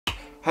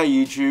Hey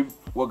YouTube,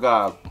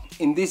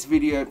 W.U.G.A.W.B. In this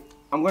video,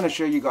 I'm going to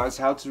show you guys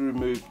how to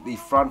remove the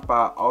front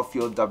bar of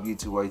your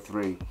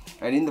W203.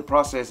 And in the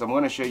process, I'm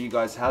going to show you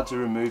guys how to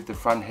remove the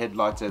front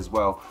headlights as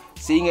well.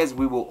 Seeing as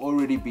we will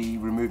already be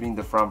removing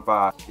the front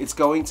bar, it's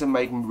going to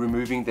make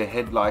removing the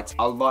headlights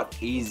a lot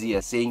easier,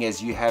 seeing as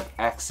you have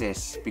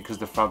access because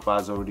the front bar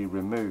is already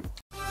removed.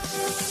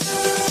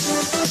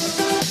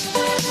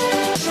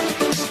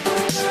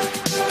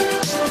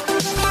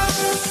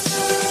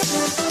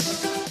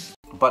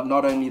 But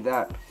not only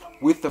that,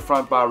 with the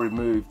front bar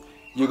removed,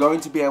 you're going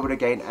to be able to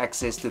gain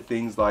access to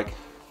things like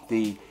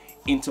the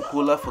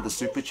intercooler for the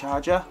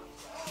supercharger.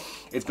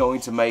 It's going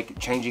to make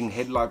changing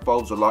headlight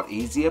bulbs a lot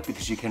easier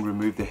because you can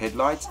remove the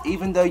headlights,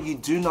 even though you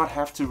do not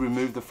have to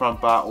remove the front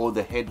bar or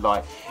the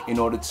headlight in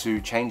order to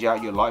change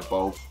out your light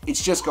bulb.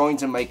 It's just going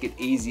to make it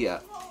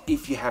easier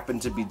if you happen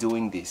to be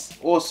doing this.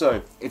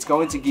 Also, it's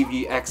going to give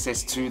you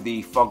access to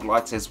the fog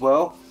lights as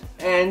well,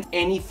 and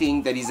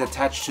anything that is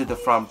attached to the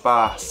front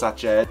bar,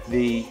 such as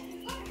the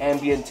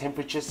ambient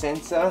temperature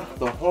sensor,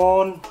 the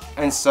horn,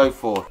 and so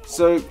forth.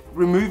 So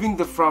removing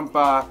the front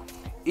bar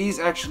is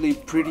actually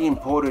pretty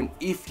important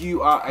if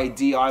you are a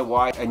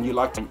DIY and you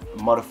like to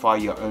modify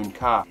your own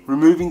car.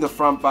 Removing the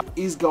front bar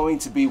is going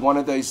to be one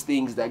of those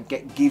things that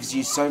gives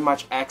you so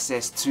much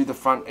access to the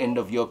front end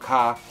of your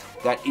car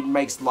that it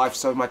makes life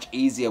so much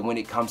easier when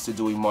it comes to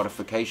doing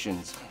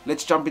modifications.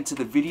 Let's jump into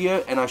the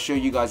video and I'll show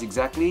you guys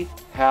exactly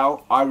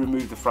how I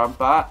remove the front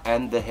bar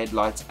and the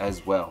headlights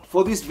as well.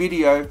 For this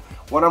video,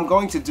 what I'm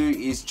going to do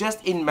is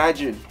just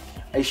imagine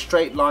a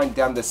straight line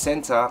down the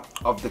center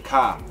of the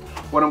car.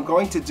 What I'm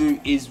going to do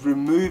is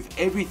remove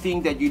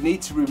everything that you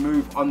need to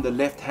remove on the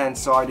left hand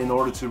side in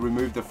order to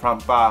remove the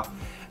front bar,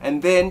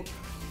 and then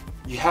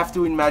you have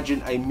to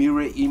imagine a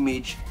mirror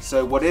image,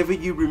 so whatever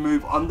you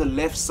remove on the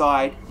left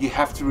side you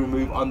have to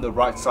remove on the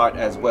right side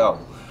as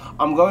well.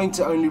 I'm going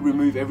to only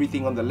remove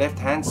everything on the left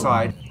hand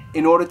side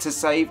in order to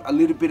save a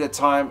little bit of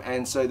time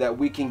and so that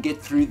we can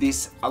get through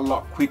this a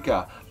lot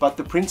quicker. But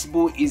the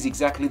principle is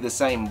exactly the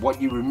same.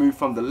 What you remove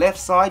from the left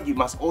side, you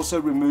must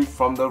also remove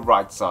from the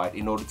right side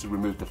in order to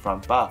remove the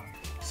front bar.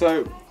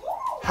 So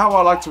how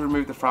I like to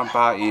remove the front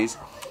bar is,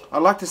 I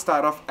like to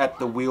start off at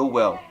the wheel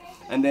well,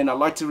 and then I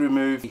like to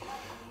remove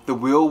the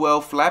wheel well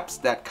flaps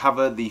that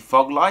cover the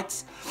fog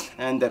lights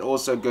and that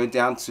also go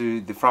down to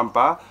the front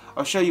bar.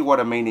 I'll show you what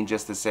I mean in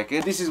just a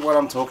second. This is what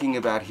I'm talking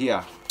about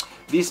here.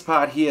 This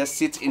part here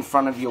sits in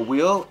front of your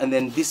wheel, and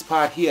then this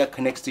part here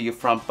connects to your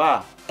front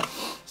bar.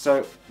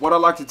 So what I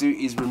like to do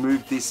is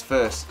remove this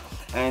first,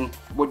 and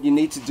what you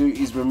need to do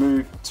is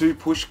remove 2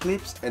 push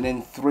clips and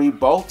then 3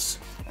 bolts,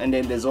 and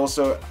then there's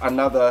also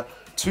another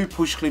 2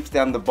 push clips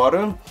down the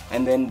bottom,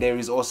 and then there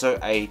is also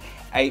a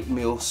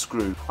 8mm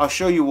screw. I'll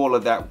show you all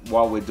of that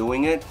while we're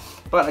doing it,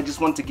 but I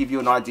just want to give you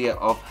an idea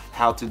of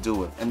how to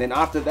do it. And then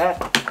after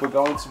that, we're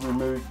going to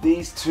remove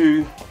these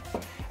 2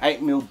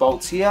 8mm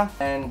bolts here,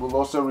 and we'll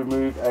also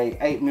remove a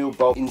 8mm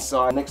bolt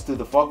inside next to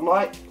the fog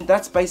light.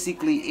 That's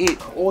basically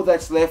it. All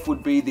that's left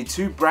would be the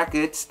 2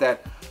 brackets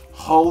that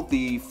hold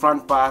the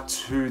front bar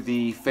to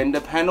the fender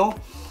panel,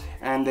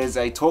 and there's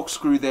a torque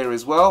screw there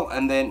as well,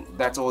 and then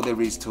that's all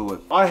there is to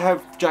it. I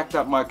have jacked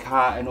up my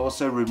car and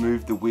also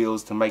removed the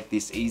wheels to make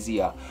this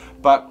easier,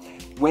 but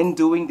when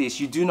doing this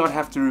you do not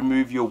have to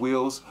remove your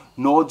wheels,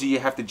 nor do you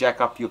have to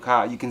jack up your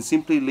car. You can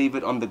simply leave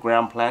it on the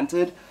ground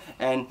planted,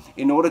 and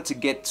in order to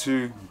get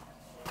to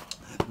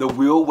the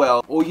wheel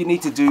well, all you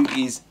need to do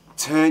is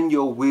turn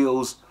your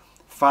wheels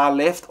far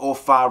left or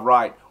far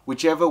right,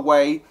 whichever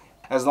way,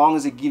 as long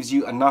as it gives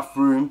you enough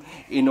room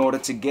in order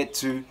to get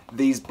to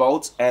these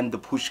bolts and the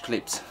push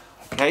clips.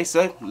 Okay,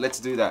 so let's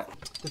do that.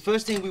 The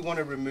first thing we want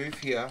to remove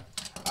here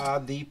are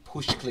the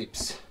push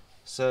clips.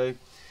 So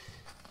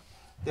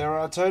there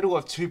are a total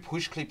of 2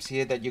 push clips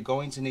here that you're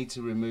going to need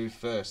to remove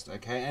first,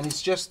 okay? And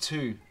it's just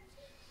 2,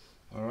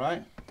 all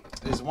right?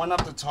 There's one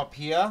up the top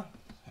here,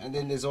 and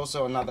then there's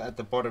also another at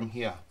the bottom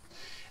here.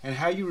 And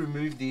how you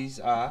remove these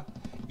are,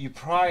 you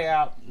pry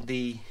out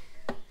the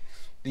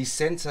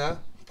center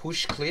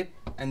push clip,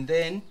 and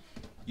then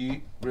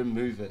you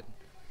remove it.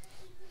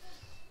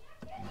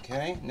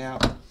 Okay, now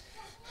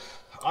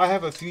I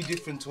have a few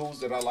different tools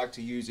that I like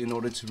to use in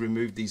order to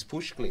remove these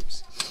push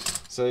clips.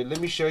 So let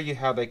me show you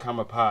how they come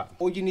apart.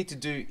 All you need to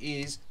do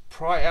is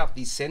pry out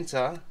the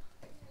center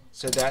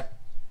so that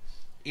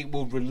it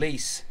will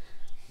release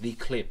the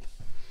clip.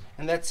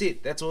 And that's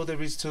it. That's all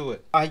there is to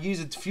it. I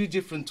use a few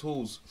different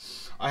tools.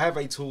 I have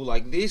a tool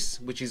like this,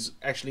 which is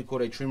actually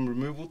called a trim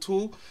removal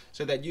tool,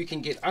 so that you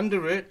can get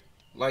under it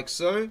like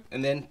so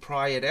and then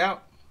pry it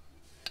out,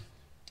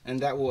 and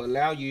that will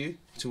allow you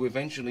to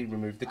eventually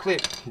remove the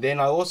clip. Then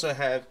I also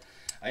have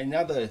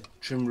another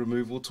trim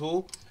removal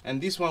tool,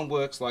 and this one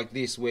works like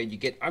this, where you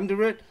get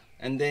under it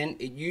and then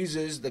it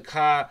uses the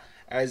car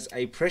as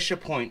a pressure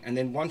point, and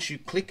then once you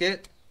click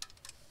it,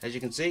 as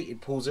you can see,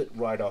 it pulls it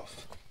right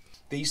off.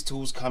 These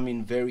tools come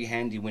in very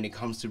handy when it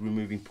comes to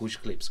removing push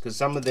clips, because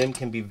some of them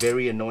can be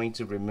very annoying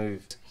to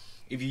remove.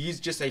 If you use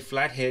just a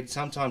flathead,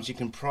 sometimes you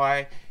can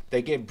pry,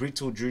 they get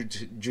brittle due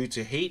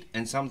to heat,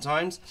 and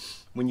sometimes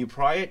when you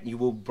pry it, you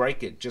will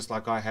break it, just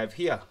like I have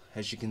here,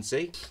 as you can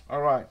see.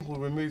 All right, we'll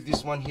remove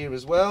this one here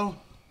as well.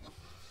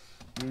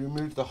 You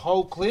remove the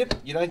whole clip.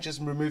 You don't just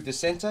remove the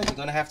center, you're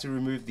gonna have to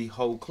remove the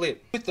whole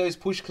clip. With those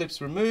push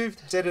clips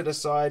removed, set it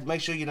aside,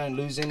 make sure you don't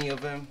lose any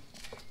of them.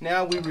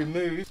 Now we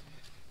remove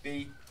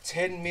the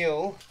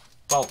 10mm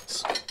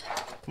bolts.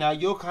 Now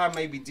your car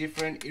may be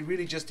different, it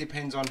really just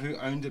depends on who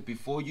owned it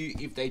before you,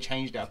 if they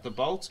changed out the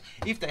bolts.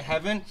 If they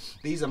haven't,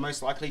 these are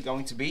most likely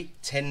going to be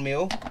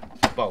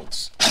 10mm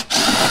bolts.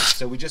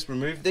 So we just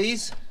remove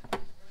these.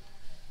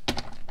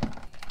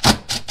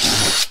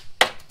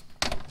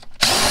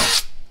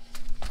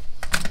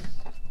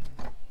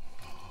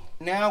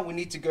 Now we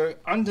need to go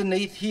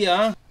underneath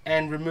here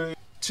and remove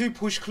 2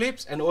 push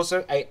clips and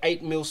also a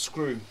 8mm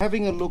screw.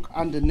 Having a look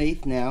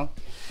underneath now,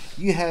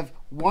 you have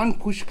 1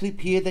 push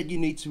clip here that you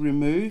need to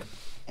remove,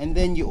 and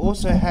then you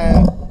also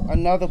have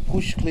another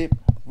push clip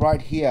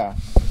right here.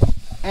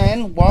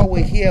 And while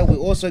we're here, we're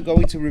also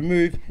going to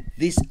remove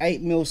this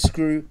 8mm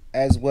screw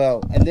as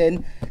well, and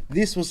then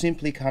this will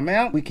simply come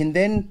out. We can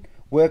then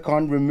work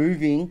on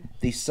removing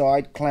the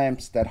side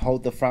clamps that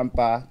hold the front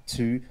bar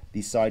to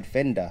the side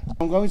fender.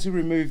 I'm going to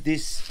remove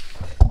this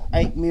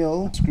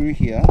 8mm screw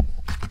here,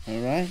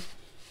 alright,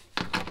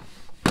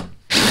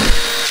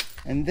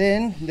 and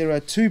then there are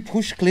 2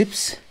 push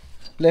clips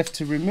left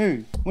to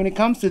remove. When it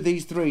comes to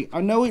these 3,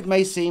 I know it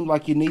may seem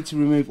like you need to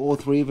remove all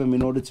 3 of them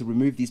in order to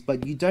remove these,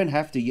 but you don't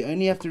have to. You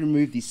only have to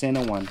remove the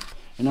center one,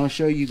 and I'll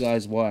show you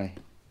guys why.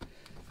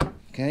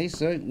 Okay,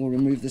 so we'll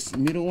remove this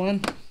middle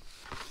one,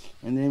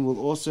 and then we'll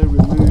also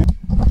remove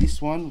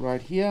this one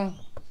right here.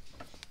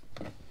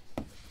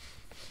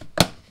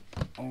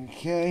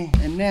 Okay,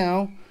 and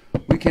now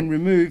we can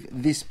remove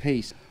this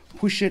piece.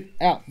 Push it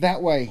out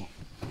that way.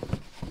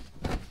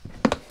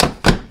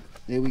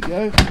 There we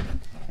go.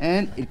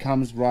 And it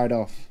comes right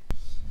off.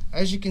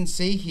 As you can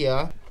see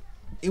here,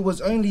 it was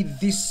only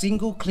this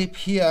single clip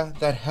here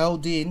that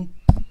held in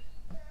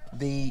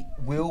the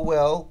wheel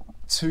well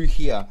to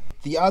here.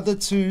 The other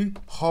 2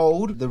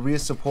 hold the rear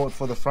support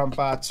for the front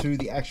bar to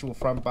the actual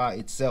front bar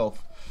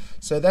itself.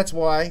 So that's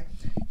why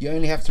you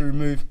only have to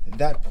remove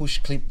that push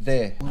clip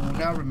there. We'll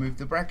now remove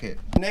the bracket.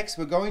 Next,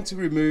 we're going to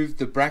remove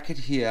the bracket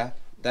here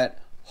that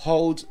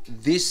holds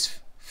this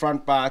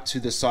front bar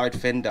to the side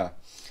fender.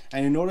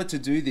 And in order to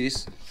do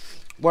this,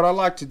 what I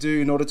like to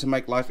do in order to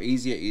make life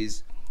easier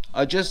is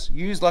I just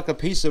use like a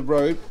piece of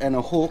rope and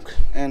a hook,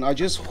 and I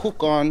just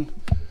hook on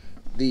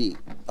the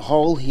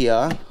hole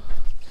here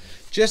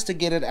just to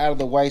get it out of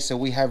the way, so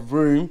we have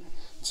room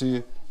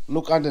to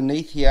look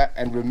underneath here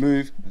and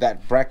remove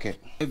that bracket.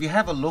 If you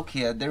have a look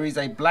here, there is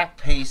a black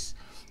piece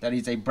that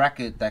is a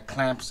bracket that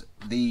clamps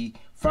the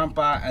front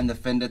bar and the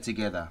fender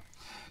together.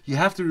 You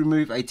have to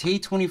remove a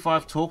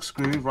T25 Torx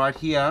screw right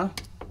here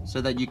so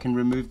that you can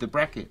remove the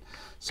bracket.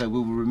 So we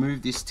will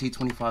remove this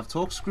T25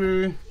 Torx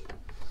screw.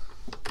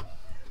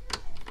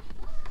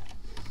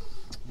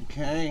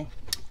 Okay,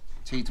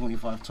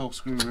 T25 Torx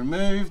screw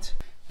removed.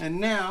 And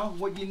now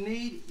what you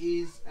need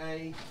is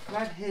a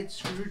flathead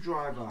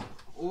screwdriver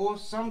or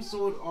some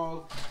sort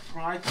of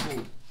pry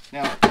tool.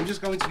 Now I'm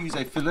just going to use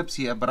a Phillips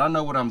here, but I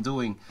know what I'm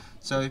doing.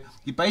 So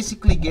you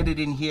basically get it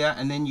in here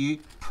and then you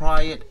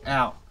pry it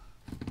out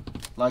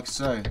like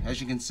so. As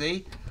you can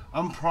see,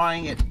 I'm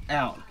prying it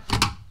out.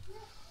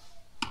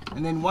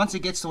 And then once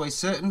it gets to a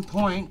certain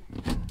point,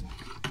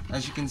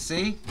 as you can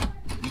see,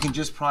 you can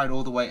just pry it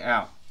all the way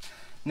out.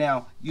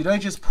 Now, you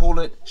don't just pull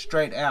it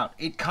straight out.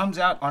 It comes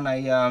out on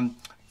a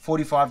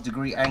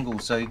 45-degree angle.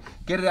 So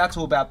get it out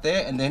to about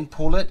there and then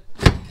pull it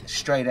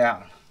straight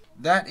out.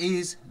 That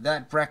is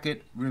that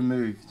bracket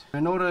removed.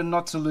 In order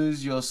not to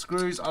lose your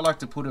screws, I like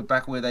to put it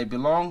back where they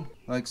belong,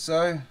 like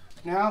so.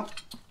 Now,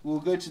 we'll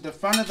go to the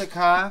front of the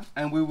car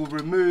and we will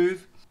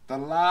remove the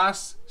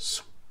last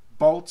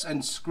bolts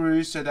and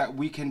screws so that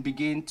we can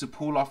begin to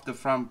pull off the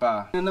front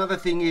bar. Another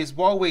thing is,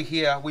 while we're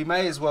here, we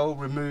may as well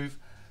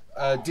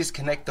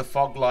disconnect the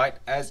fog light,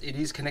 as it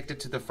is connected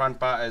to the front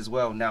bar as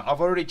well. Now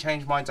I've already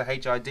changed mine to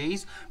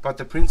HIDs, but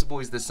the principle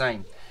is the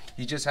same.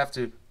 You just have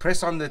to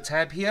press on the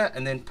tab here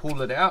and then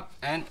pull it out,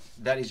 and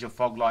that is your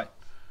fog light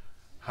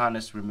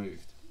harness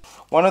removed.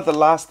 One of the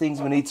last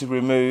things we need to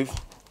remove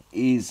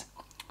is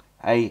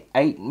a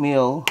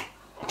 8mm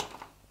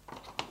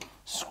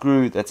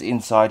screw that's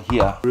inside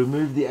here.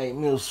 Remove the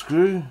 8mm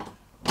screw.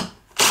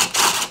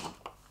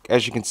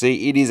 As you can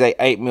see, it is a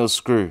 8mm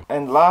screw.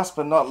 And last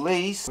but not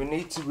least, we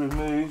need to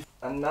remove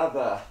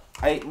another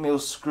 8mm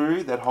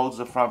screw that holds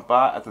the front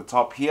bar at the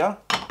top here.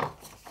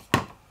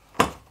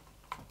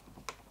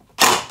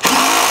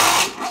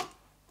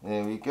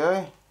 There we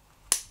go.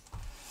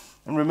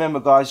 And remember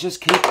guys,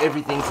 just keep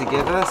everything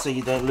together so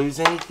you don't lose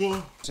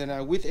anything. So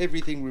now with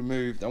everything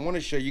removed, I want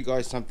to show you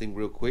guys something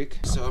real quick.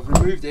 So I've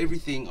removed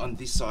everything on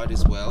this side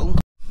as well.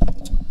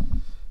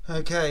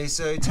 Okay,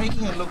 so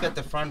taking a look at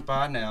the front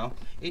bar now,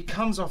 it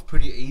comes off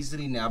pretty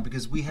easily now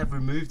because we have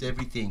removed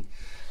everything.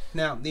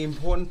 Now the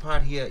important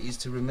part here is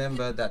to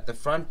remember that the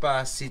front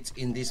bar sits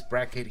in this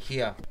bracket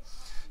here.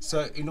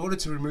 So in order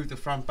to remove the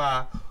front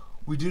bar,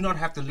 we do not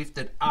have to lift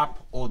it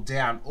up or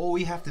down. All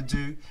we have to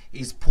do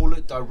is pull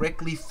it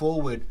directly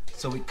forward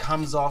so it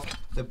comes off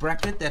the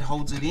bracket that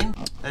holds it in,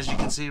 as you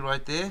can see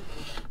right there.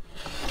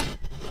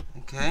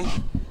 Okay,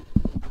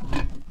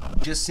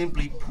 just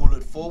simply pull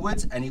it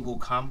forwards and it will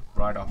come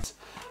right off.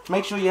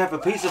 Make sure you have a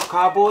piece of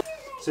cardboard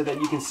so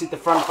that you can sit the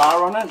front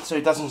bar on it so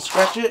it doesn't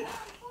scratch it.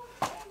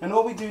 And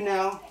all we do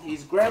now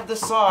is grab the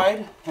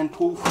side and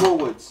pull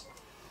forwards.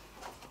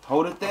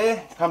 Hold it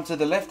there, come to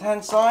the left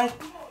hand side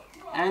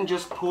and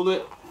just pull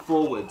it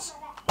forwards.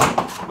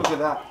 Look at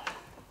that.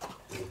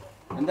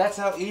 And that's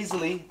how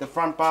easily the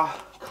front bar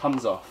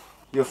comes off.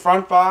 Your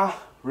front bar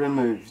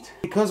removed.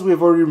 Because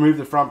we've already removed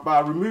the front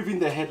bar, removing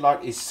the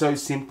headlight is so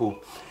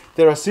simple.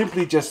 There are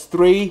simply just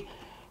 3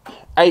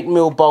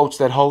 8mm bolts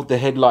that hold the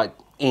headlight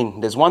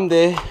in. There's one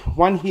there,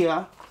 one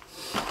here,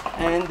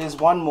 and there's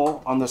one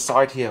more on the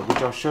side here,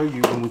 which I'll show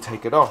you when we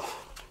take it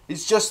off.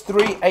 It's just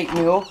 3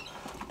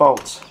 8mm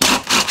bolts.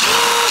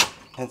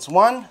 That's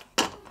 1,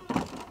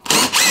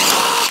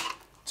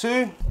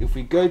 2. If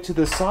we go to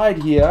the side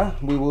here,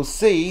 we will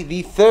see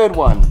the 3rd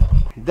one.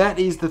 That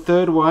is the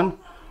 3rd one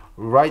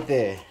right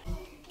there.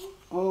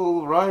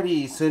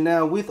 Alrighty, so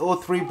now with all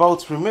 3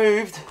 bolts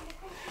removed,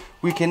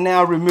 we can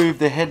now remove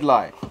the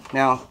headlight.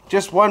 Now,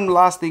 just one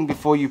last thing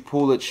before you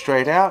pull it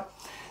straight out.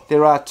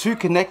 There are 2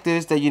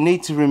 connectors that you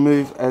need to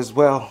remove as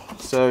well.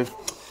 So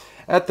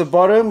at the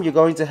bottom, you're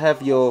going to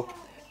have your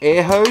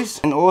air hose,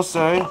 and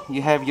also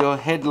you have your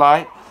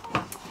headlight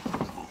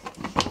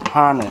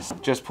harness.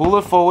 Just pull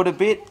it forward a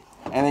bit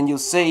and then you'll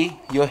see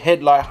your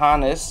headlight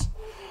harness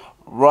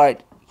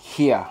right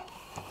here.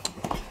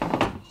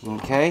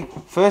 Okay,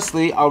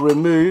 firstly I'll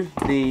remove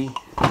the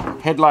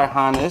headlight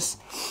harness.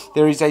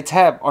 There is a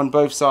tab on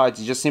both sides.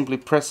 You just simply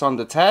press on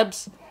the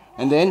tabs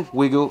and then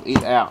wiggle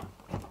it out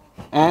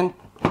and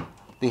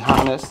the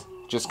harness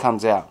just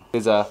comes out.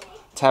 There's a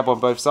tab on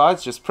both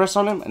sides, just press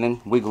on them and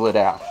then wiggle it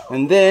out.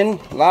 And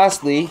then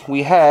lastly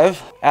we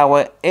have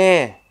our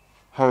air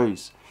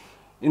hose.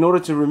 In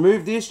order to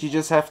remove this, you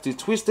just have to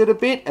twist it a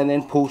bit and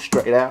then pull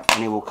straight out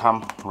and it will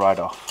come right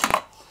off.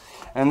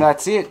 And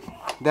that's it.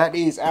 That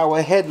is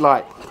our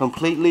headlight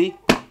completely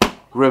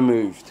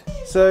removed.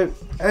 So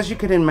as you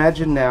can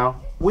imagine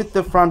now, with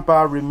the front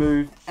bar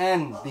removed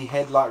and the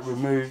headlight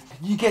removed,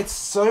 you get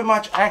so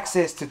much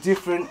access to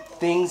different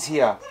things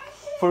here.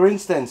 For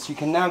instance, you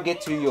can now get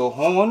to your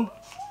horn,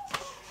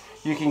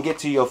 you can get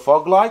to your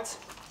fog light,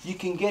 you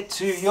can get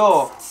to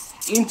your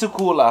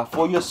intercooler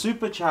for your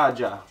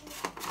supercharger.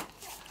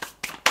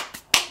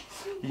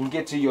 You can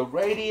get to your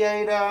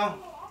radiator.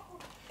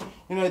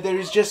 You know, there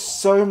is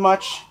just so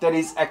much that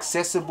is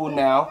accessible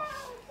now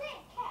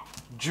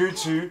due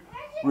to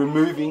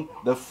removing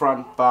the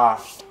front bar.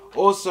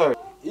 Also,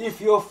 if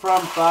your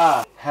front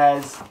bar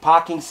has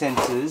parking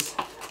sensors,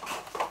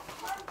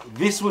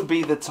 this would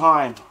be the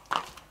time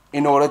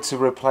in order to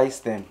replace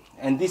them.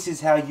 And this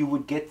is how you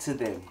would get to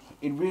them.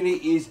 It really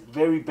is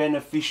very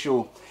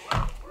beneficial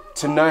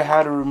to know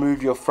how to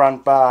remove your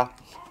front bar,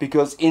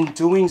 because in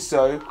doing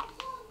so,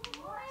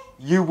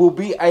 you will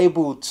be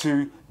able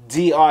to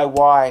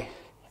DIY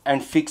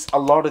and fix a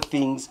lot of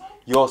things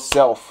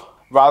yourself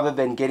rather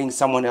than getting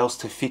someone else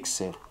to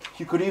fix it.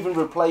 You could even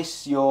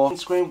replace your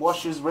windscreen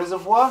washer's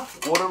reservoir,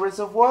 water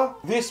reservoir.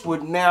 This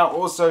would now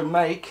also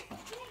make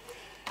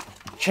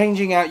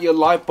changing out your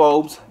light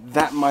bulbs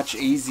that much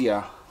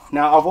easier.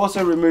 Now I've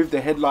also removed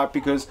the headlight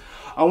because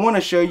I want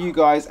to show you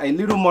guys a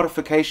little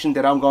modification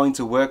that I'm going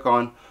to work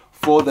on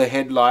for the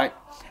headlight.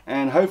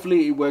 And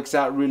hopefully it works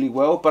out really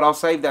well, but I'll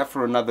save that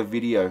for another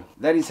video.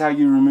 That is how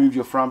you remove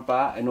your front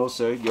bar and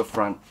also your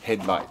front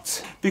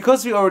headlights.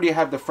 Because we already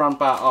have the front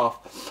bar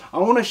off, I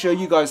want to show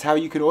you guys how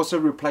you could also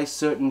replace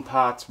certain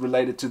parts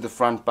related to the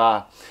front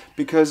bar.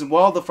 Because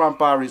while the front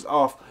bar is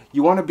off,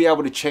 you want to be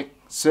able to check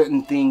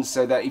certain things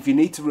so that if you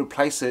need to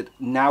replace it,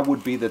 now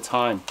would be the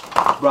time.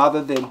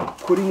 Rather than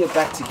putting it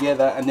back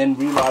together and then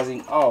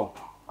realizing, oh,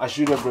 I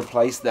should have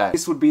replaced that.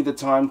 This would be the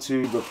time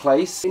to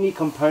replace any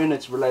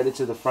components related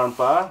to the front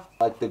bar,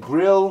 like the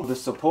grill, the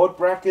support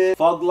bracket,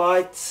 fog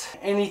lights,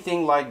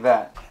 anything like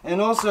that. And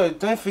also,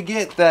 don't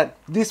forget that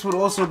this would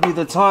also be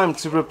the time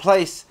to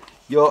replace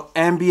your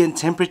ambient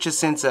temperature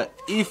sensor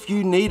if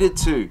you needed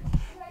to.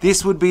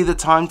 This would be the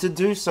time to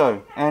do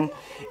so. And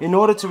in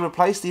order to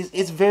replace this,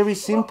 it's very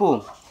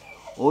simple.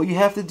 All you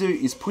have to do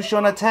is push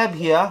on a tab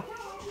here,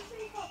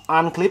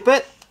 unclip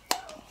it,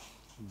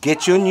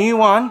 get your new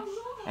one,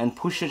 and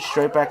push it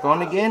straight back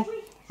on again,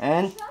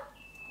 and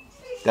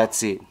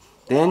that's it.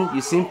 Then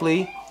you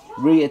simply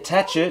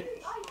reattach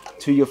it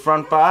to your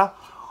front bar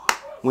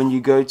when you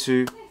go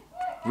to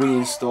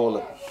reinstall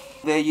it.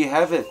 There you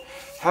have it.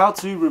 How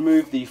to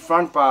remove the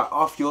front bar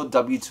off your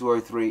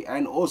W203,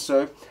 and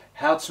also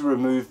how to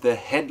remove the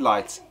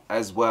headlights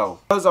as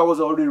well. Because I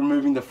was already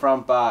removing the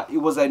front bar, it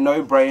was a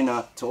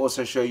no-brainer to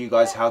also show you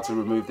guys how to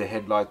remove the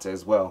headlights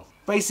as well.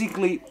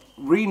 Basically,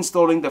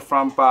 reinstalling the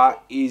front bar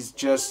is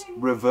just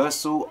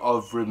reversal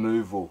of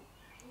removal.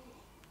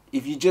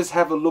 If you just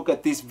have a look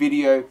at this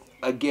video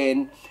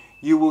again,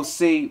 you will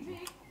see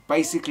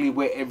basically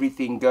where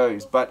everything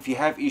goes. But if you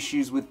have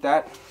issues with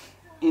that,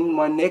 in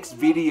my next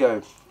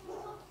video,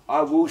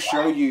 I will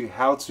show you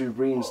how to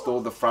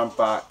reinstall the front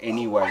bar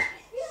anyway.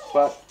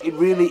 But it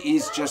really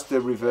is just the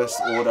reverse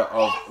order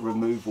of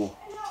removal.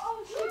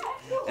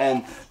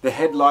 And the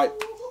headlight,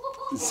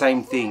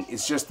 same thing.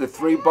 It's just the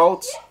 3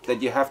 bolts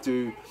that you have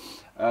to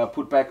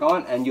put back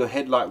on, and your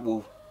headlight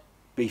will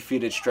be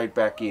fitted straight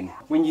back in.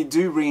 When you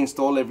do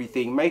reinstall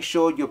everything, make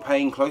sure you're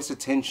paying close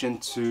attention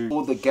to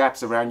all the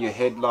gaps around your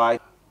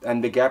headlight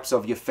and the gaps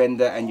of your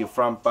fender and your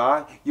front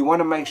bar. You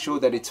want to make sure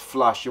that it's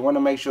flush. You want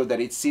to make sure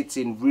that it sits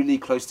in really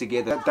close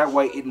together. That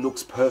way it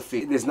looks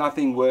perfect. There's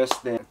nothing worse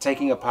than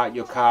taking apart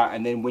your car,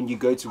 and then when you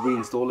go to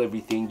reinstall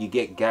everything, you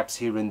get gaps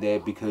here and there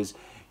because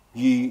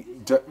you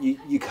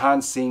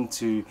can't seem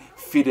to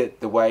fit it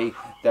the way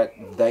that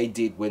they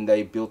did when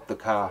they built the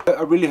car.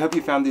 I really hope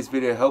you found this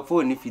video helpful,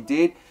 and if you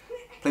did,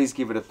 please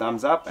give it a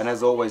thumbs up, and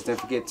as always, don't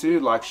forget to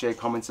like, share,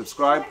 comment,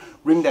 subscribe,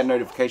 ring that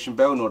notification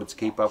bell in order to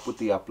keep up with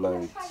the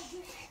uploads.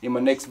 In my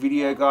next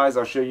video, guys,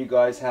 I'll show you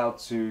guys how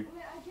to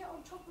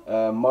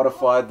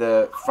modify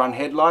the front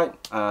headlight.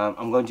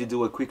 I'm going to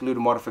do a quick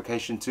little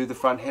modification to the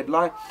front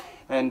headlight,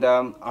 and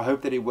I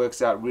hope that it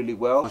works out really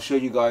well. I'll show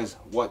you guys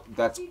what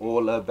that's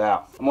all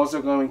about. I'm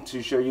also going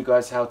to show you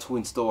guys how to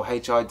install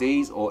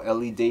HIDs or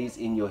LEDs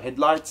in your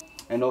headlights,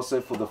 and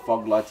also for the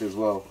fog lights as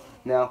well.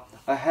 Now,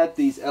 I had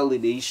these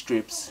LED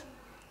strips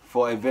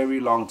for a very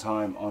long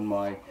time on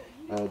my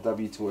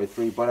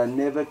W203, but I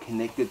never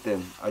connected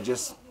them. I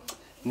just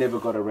never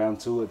got around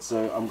to it,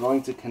 so I'm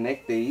going to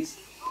connect these,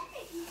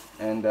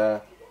 and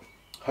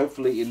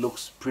hopefully it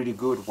looks pretty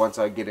good once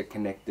I get it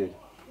connected.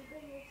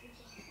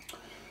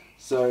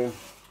 So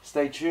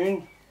stay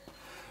tuned,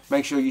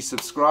 make sure you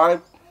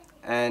subscribe,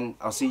 and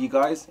I'll see you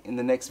guys in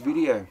the next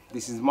video.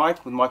 This is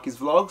Mike with Mikey's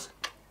Vlogs,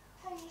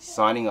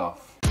 signing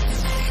off.